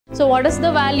So what is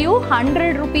the value?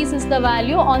 100 rupees is the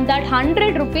value. On that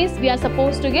 100 rupees, we are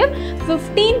supposed to give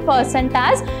 15%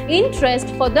 as interest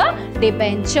for the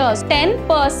debentures.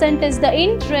 10% is the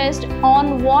interest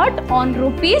on what? On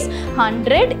rupees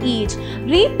 100 each.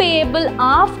 Repayable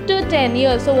after 10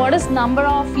 years. So what is number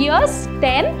of years?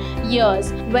 10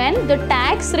 years. When the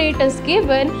tax rate is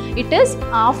given, it is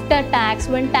after tax.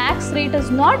 When tax rate is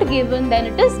not given, then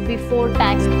it is before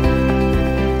tax.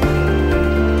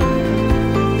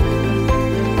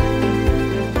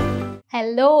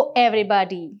 Hello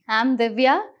everybody, I'm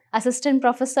Divya, Assistant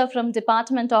Professor from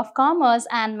Department of Commerce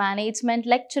and Management,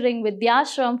 lecturing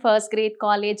Vidhyaashram First Grade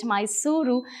College,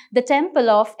 MYSURU, the Temple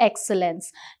of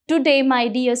Excellence. Today, my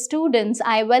dear students,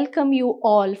 I welcome you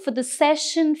all for the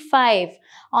session 5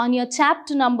 on your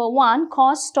chapter number 1,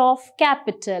 Cost of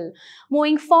Capital.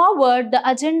 Moving forward, the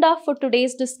agenda for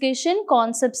today's discussion,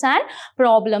 concepts and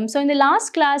problems. So in the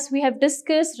last class, we have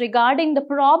discussed regarding the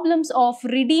problems of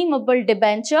redeemable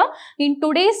debenture. In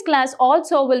today's class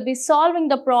also, we'll be solving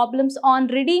the problems on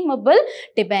redeemable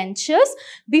debentures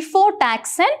before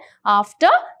tax and after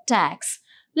tax.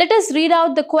 Let us read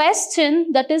out the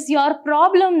question, that is your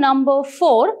problem number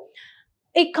 4.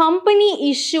 A company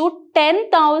issued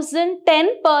 10,000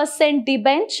 10%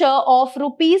 debenture of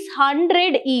rupees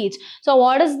 100 each. So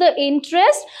what is the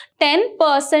interest?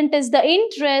 10% is the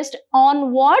interest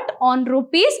on what? On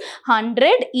rupees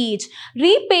 100 each.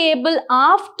 Repayable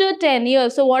after 10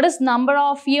 years. So what is number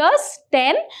of years?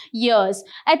 10 years.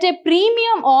 At a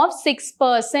premium of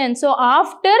 6%. So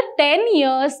after 10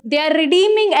 years, they are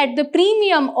redeeming at the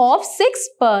premium of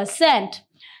 6%.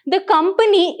 The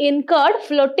company incurred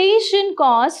flotation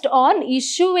cost on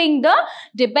issuing the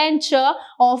debenture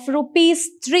of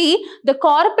rupees 3. The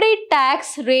corporate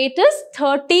tax rate is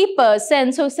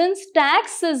 30%. So since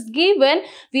tax is given,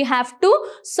 we have to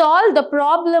solve the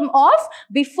problem of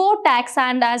before tax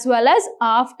and as well as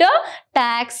after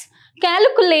tax.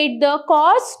 Calculate the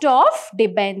cost of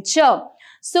debenture.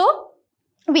 So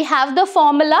we have the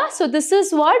formula. So this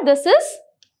is what? This is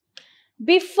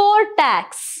before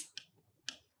tax.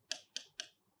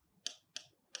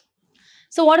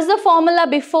 So what is the formula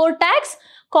before tax?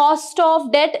 Cost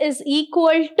of debt is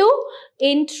equal to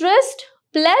interest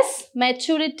plus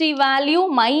maturity value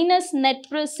minus net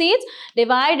proceeds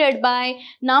divided by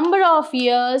number of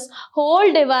years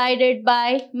whole divided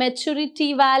by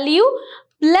maturity value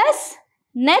plus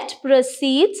net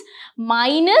proceeds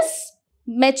minus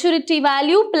maturity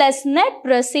value plus net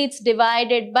proceeds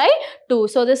divided by 2.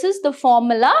 So this is the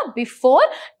formula before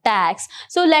tax.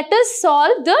 So let us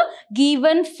solve the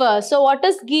given first. So what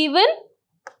is given?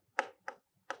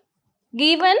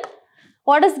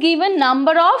 What is given?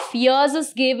 Number of years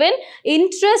is given.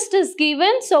 Interest is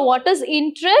given. So what is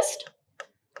interest?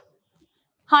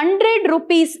 100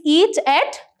 rupees each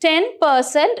at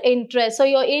 10% interest. So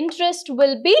your interest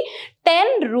will be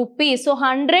 10 rupees. So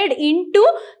 100 into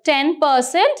 10%,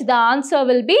 the answer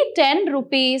will be 10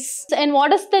 rupees. And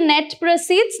what is the net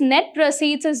proceeds? Net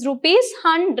proceeds is rupees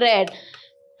 100.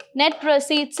 Net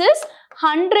proceeds is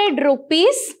 100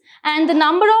 rupees and the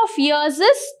number of years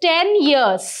is 10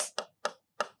 years.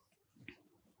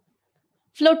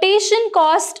 Flotation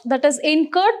cost, that is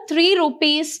incurred 3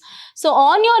 rupees. So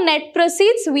on your net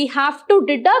proceeds, we have to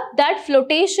deduct that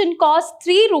flotation cost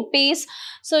 3 rupees.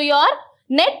 So your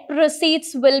net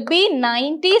proceeds will be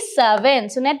 97.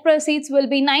 So net proceeds will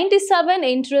be 97.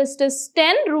 Interest is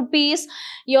 10 rupees.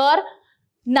 Your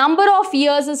number of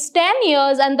years is 10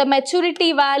 years and the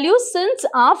maturity value, since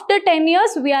after 10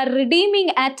 years, we are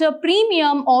redeeming at a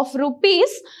premium of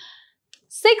rupees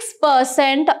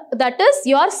 6%, that is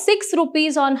your 6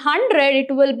 rupees on 100, it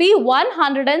will be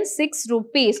 106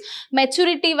 rupees.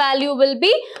 Maturity value will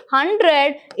be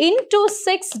 100 into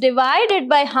 6 divided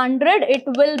by 100, it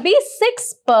will be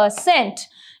 6%.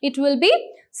 It will be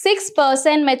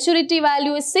 6%, maturity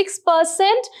value is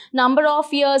 6%, number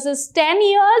of years is 10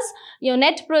 years, your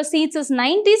net proceeds is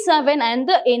 97 and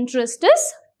the interest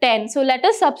is 10. So let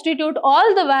us substitute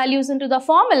all the values into the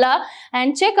formula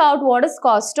and check out what is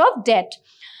cost of debt.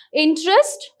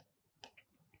 Interest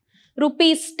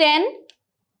rupees 10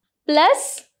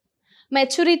 plus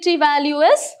maturity value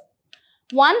is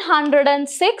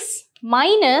 106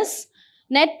 minus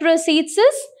net proceeds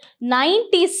is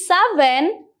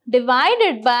 97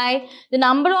 divided by the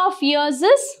number of years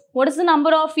is, what is the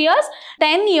number of years?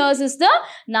 10 years is the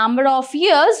number of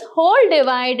years whole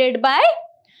divided by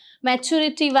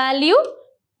maturity value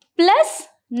plus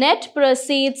net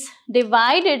proceeds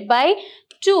divided by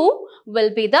 2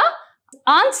 will be the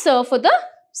answer for the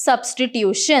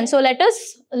substitution. So let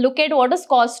us look at what is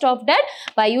cost of debt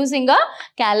by using a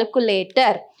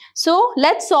calculator. So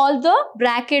let's solve the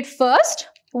bracket first.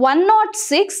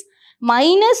 106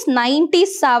 minus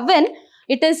 97,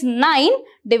 it is 9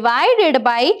 divided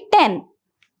by 10.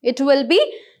 It will be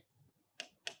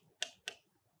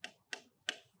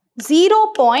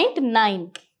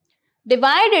 0.9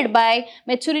 divided by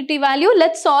maturity value.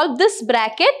 Let's solve this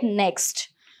bracket next.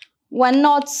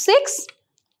 106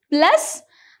 plus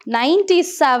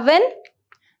 97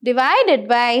 divided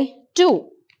by 2.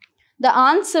 The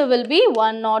answer will be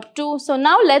 102. So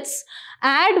now let's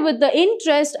add with the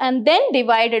interest and then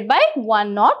divided by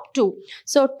 102.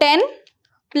 So 10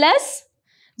 plus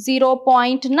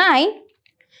 0.9,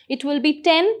 it will be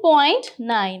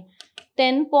 10.9.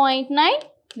 10.9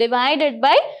 divided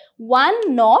by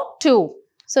 102.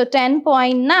 So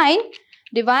 10.9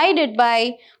 divided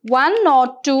by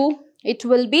 102, it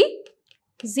will be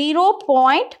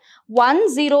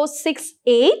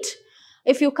 0.1068.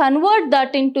 If you convert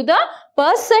that into the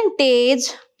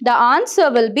percentage, the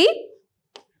answer will be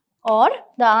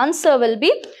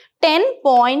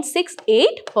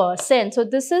 10.68%. So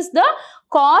this is the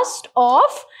cost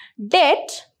of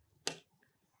debt,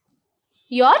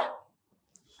 your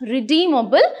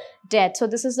redeemable debt. So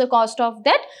this is the cost of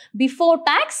debt before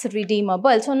tax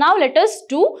redeemable. So now let us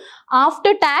do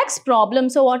after tax problem.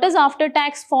 So what is after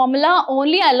tax formula?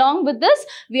 Only along with this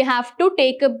we have to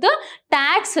take up the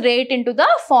tax rate into the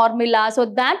formula. So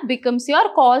that becomes your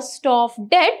cost of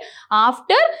debt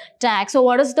after tax. So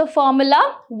what is the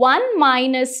formula? 1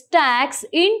 minus tax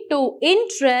into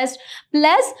interest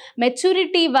plus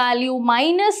maturity value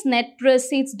minus net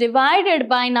proceeds divided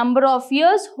by number of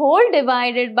years whole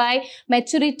divided by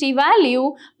maturity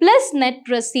value plus net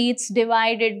proceeds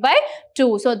divided by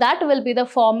 2. So that will be the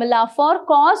formula for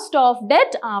cost of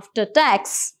debt after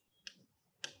tax.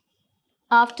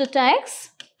 After tax,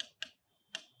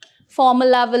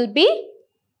 formula will be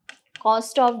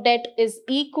cost of debt is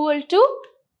equal to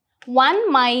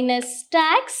 1 minus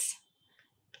tax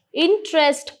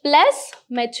interest plus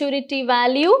maturity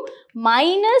value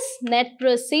minus net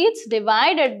proceeds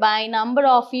divided by number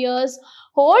of years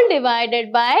whole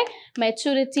divided by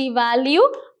maturity value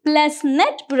plus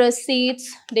net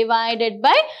proceeds divided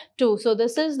by 2. So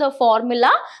this is the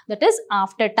formula that is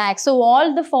after tax. So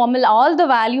all the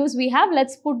values we have,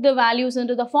 let's put the values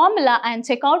into the formula and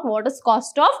check out what is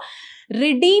cost of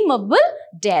redeemable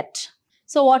debt.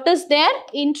 So what is there?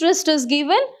 Interest is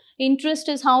given. Interest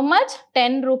is how much?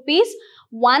 10 rupees.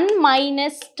 1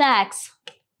 minus tax.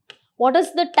 What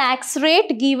is the tax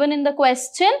rate given in the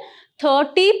question?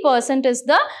 30% is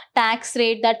the tax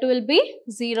rate. That will be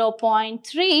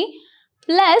 0.3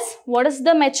 plus what is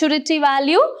the maturity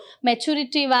value?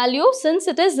 Maturity value, since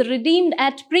it is redeemed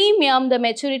at premium, the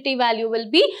maturity value will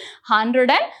be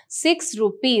 106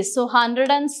 rupees. So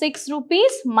 106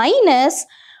 rupees minus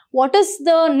what is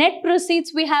the net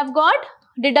proceeds we have got?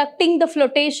 Deducting the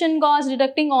flotation cost,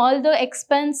 deducting all the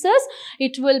expenses,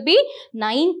 it will be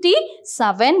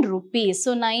 97 rupees.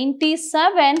 So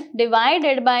 97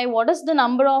 divided by what is the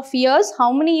number of years?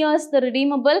 How many years the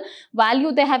redeemable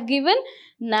value they have given?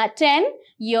 10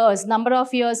 years. Number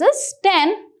of years is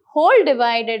 10 whole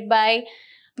divided by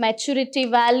maturity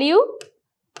value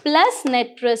plus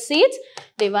net proceeds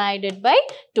divided by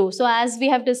 2. So as we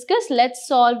have discussed, let's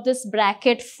solve this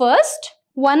bracket first.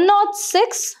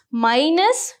 106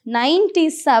 minus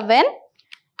 97,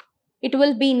 it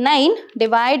will be 9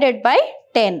 divided by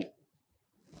 10.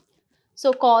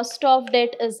 So cost of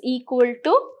debt is equal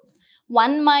to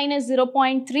 1 minus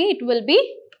 0.3, it will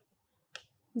be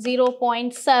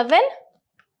 0.7,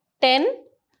 10,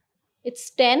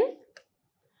 it's 10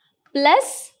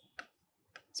 plus,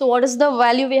 so what is the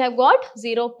value we have got?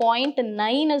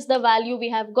 0.9 is the value we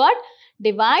have got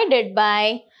divided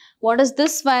by, what is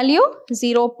this value?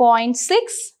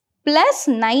 0.6 plus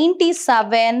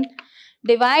 97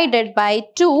 divided by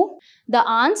 2. The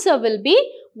answer will be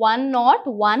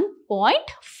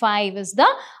 101.5 is the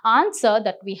answer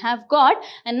that we have got.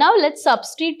 And now let's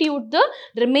substitute the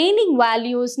remaining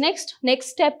values. Next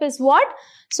step is what?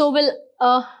 So we'll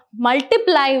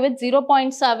multiply with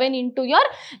 0.7 into your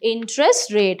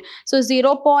interest rate. So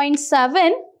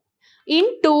 0.7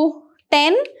 into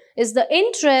 10 is the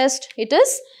interest. It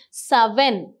is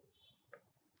 7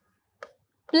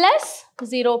 plus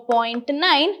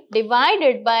 0.9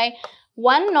 divided by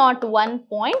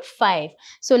 101.5.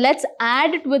 So let's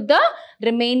add it with the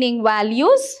remaining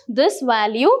values. This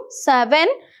value 7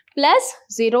 plus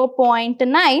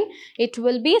 0.9, it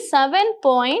will be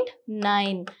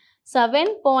 7.9.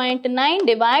 7.9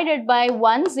 divided by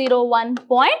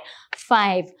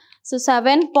 101.5. So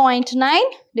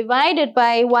 7.9 divided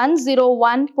by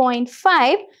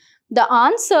 101.5, the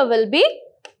answer will be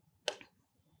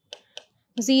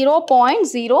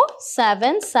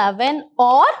 0.077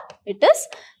 or it is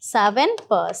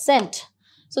 7%.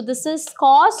 So this is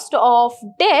cost of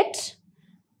debt,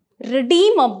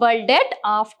 redeemable debt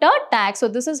after tax. So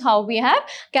this is how we have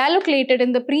calculated.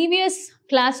 In the previous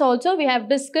class also we have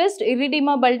discussed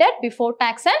irredeemable debt before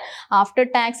tax and after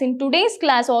tax. In today's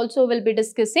class also we'll be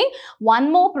discussing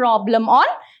one more problem on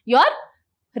your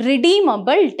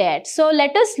redeemable debt. So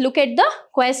let us look at the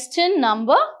question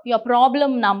number, your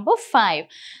problem number 5.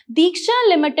 Diksha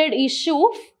Limited issue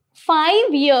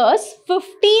 5 years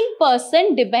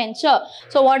 15% debenture.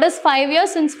 So what is 5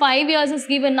 years? Since 5 years is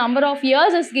given, number of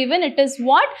years is given, it is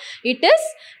what? It is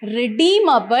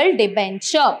redeemable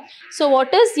debenture. So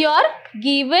what is your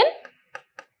given?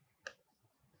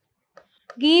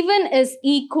 Given is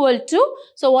equal to,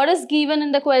 so what is given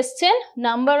in the question?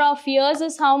 Number of years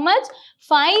is how much?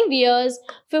 5 years.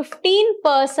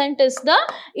 15% is the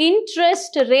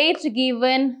interest rate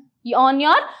given on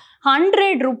your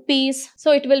 100 rupees.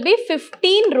 So it will be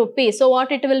 15 rupees. So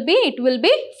what it will be? It will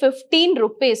be 15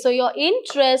 rupees. So your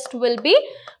interest will be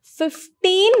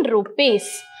 15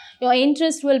 rupees. Your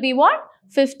interest will be what?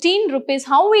 15 rupees.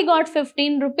 How we got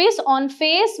 15 rupees? On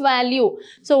face value.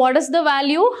 So what is the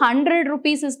value? 100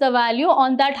 rupees is the value.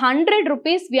 On that 100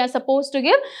 rupees we are supposed to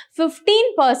give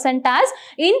 15% as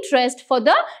interest for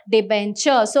the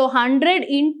debenture. So 100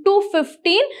 into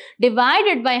 15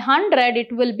 divided by 100,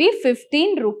 it will be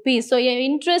 15 rupees. So your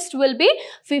interest will be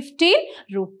 15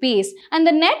 rupees. And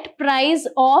the net price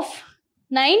of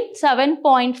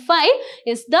 97.5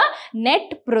 is the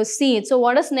net proceeds. So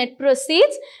what is net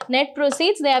proceeds? Net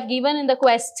proceeds they have given in the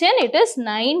question, it is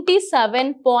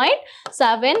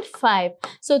 97.75.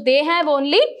 So they have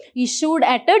only issued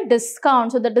at a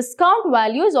discount. So the discount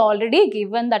value is already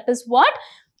given, that is what?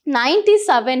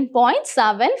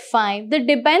 97.75. The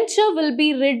debenture will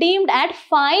be redeemed at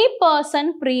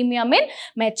 5% premium in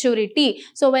maturity.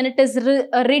 So when it is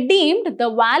redeemed, the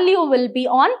value will be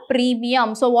on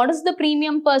premium. So what is the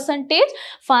premium percentage?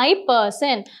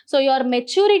 5%. So your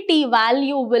maturity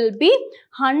value will be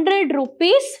 100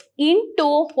 rupees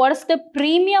into, what is the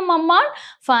premium amount?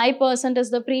 5% is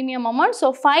the premium amount.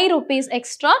 So 5 rupees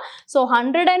extra. So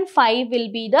 105 will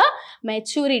be the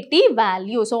maturity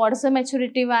value. So what is the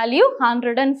maturity value?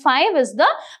 105 is the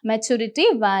maturity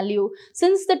value.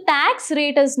 Since the tax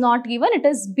rate is not given, it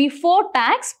is before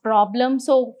tax problem.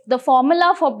 So the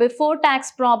formula for before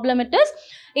tax problem, it is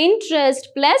interest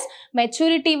plus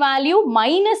maturity value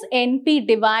minus NP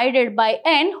divided by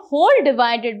N whole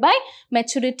divided by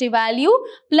maturity value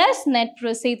plus net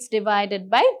proceeds divided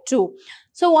by 2.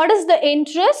 So what is the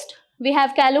interest? We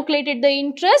have calculated the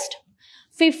interest.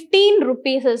 15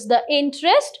 rupees is the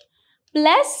interest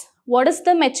plus what is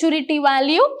the maturity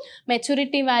value?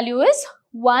 Maturity value is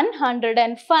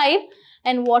 105.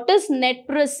 And what is net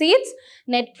proceeds?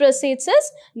 Net proceeds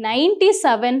is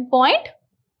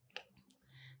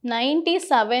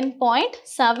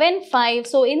 97.75.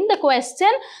 So in the question,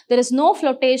 there is no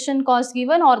flotation cost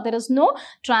given, or there is no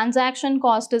transaction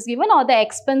cost is given, or the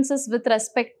expenses with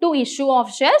respect to issue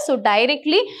of shares. So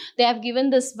directly they have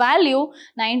given this value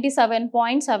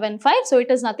 97.75. So it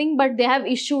is nothing but they have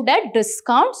issued at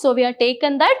discount. So we have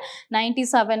taken that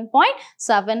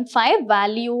 97.75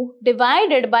 value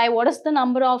divided by what is the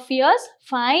number of years?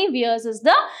 5 years is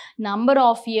the number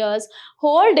of years,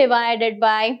 whole divided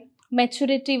by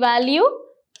maturity value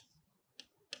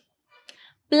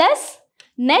plus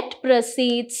net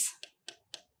proceeds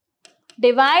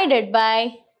divided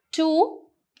by 2.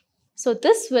 So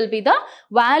this will be the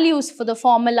values for the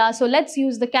formula. So let's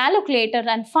use the calculator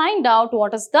and find out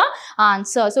what is the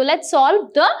answer. So let's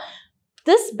solve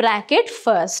this bracket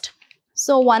first.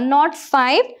 So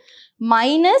 105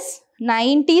 minus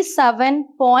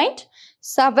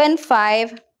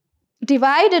 97.75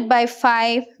 divided by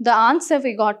 5, the answer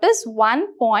we got is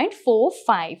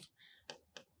 1.45.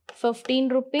 15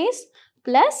 rupees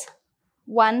plus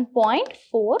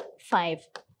 1.45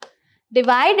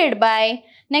 divided by,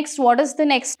 next what is the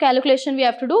next calculation we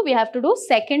have to do? We have to do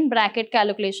second bracket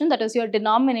calculation, that is your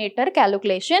denominator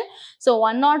calculation. So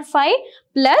 105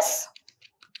 plus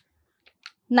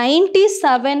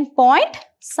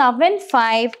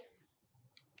 97.75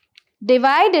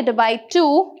 divided by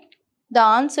 2, the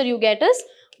answer you get is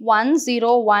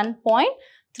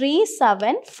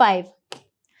 101.375.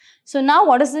 So now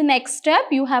what is the next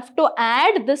step? You have to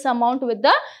add this amount with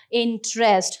the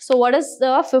interest. So what is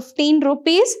the 15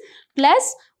 rupees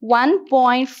plus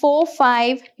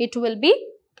 1.45? It will be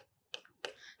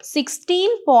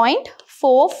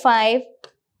 16.45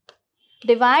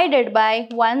 divided by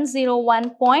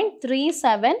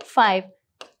 101.375.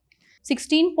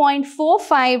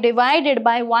 16.45 divided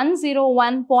by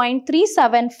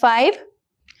 101.375.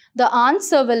 The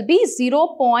answer will be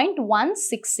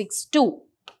 0.1662.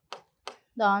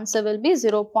 The answer will be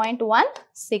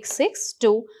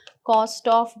 0.1662. Cost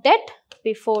of debt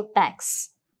before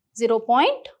tax.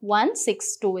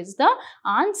 0.162 is the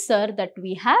answer that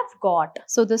we have got.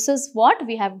 So this is what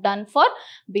we have done for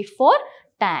before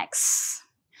tax.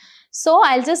 So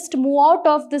I'll just move out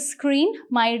of the screen.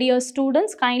 My dear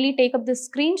students, kindly take up the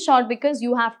screenshot because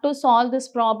you have to solve this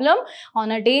problem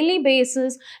on a daily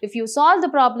basis. If you solve the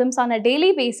problems on a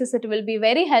daily basis, it will be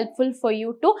very helpful for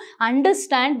you to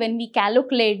understand when we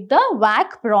calculate the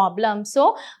WAC problem.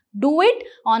 So do it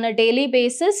on a daily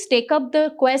basis. Take up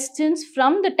the questions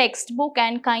from the textbook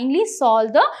and kindly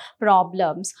solve the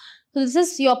problems. So this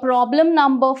is your problem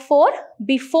number 4,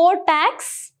 before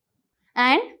tax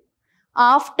and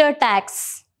after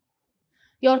tax.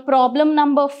 Your problem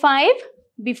number 5,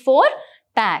 before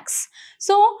tax.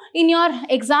 So in your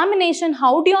examination,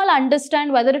 how do you all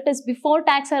understand whether it is before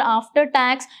tax or after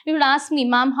tax? You would ask me,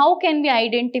 ma'am, how can we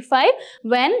identify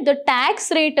when the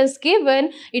tax rate is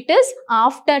given, it is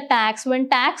after tax. When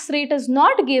tax rate is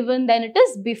not given, then it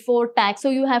is before tax. So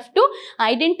you have to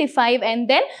identify and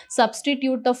then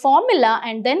substitute the formula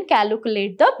and then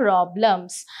calculate the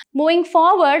problems. Moving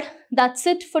forward, that's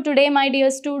it for today, my dear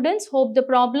students. Hope the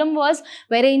problem was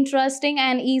very interesting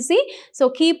and easy. So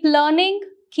keep learning,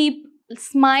 keep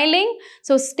smiling.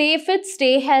 So stay fit,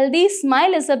 stay healthy.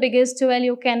 Smile is the biggest jewel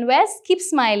you can wear. Keep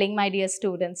smiling, my dear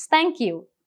students. Thank you.